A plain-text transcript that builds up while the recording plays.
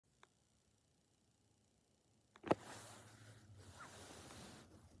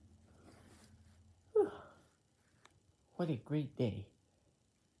What a great day.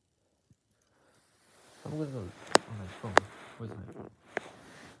 I'm gonna go on my phone. Where's my phone?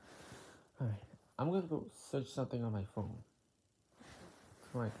 Alright. I'm gonna go search something on my phone.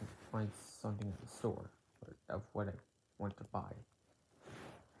 So I can find something in the store of what I want to buy.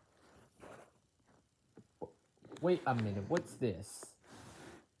 Wait a minute, what's this?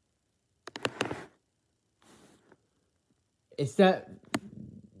 Is that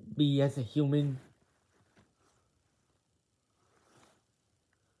me as a human?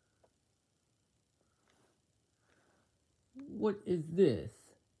 What is this?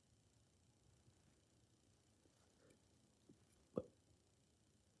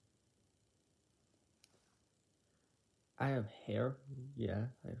 I have hair. Yeah,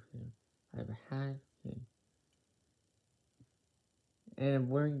 I have hair. I have a hat. Okay. And I'm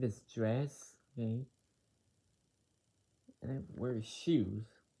wearing this dress. Okay. And I wear shoes.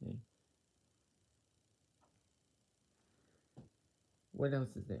 Okay. What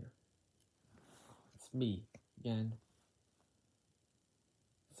else is there? It's me again.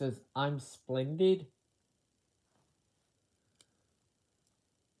 It says I'm splendid.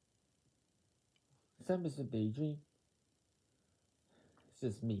 Is that Mr. Daydream? It's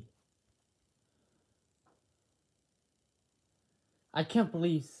just me. I can't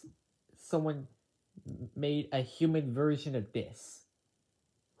believe someone made a human version of this.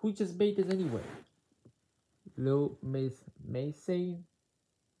 Who just made this anyway? Lil Miss Mason?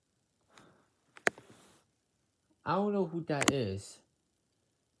 I don't know who that is.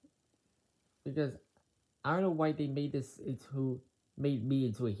 Because I don't know why they made made me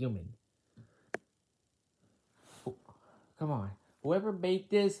into a human. Come on. Whoever made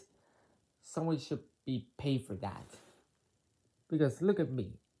this, someone should be paid for that. Because look at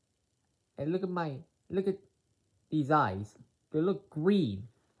me. And look at these eyes. They look green.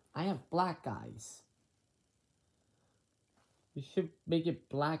 I have black eyes. You should make it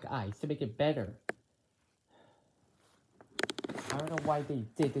black eyes to make it better. I don't know why they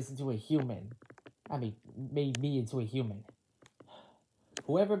did this into a human. I mean, made me into a human.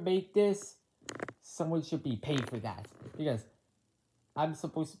 Whoever made this, someone should be paid for that. Because I'm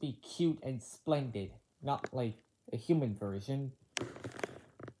supposed to be cute and splendid, not like a human version.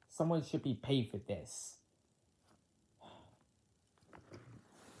 Someone should be paid for this.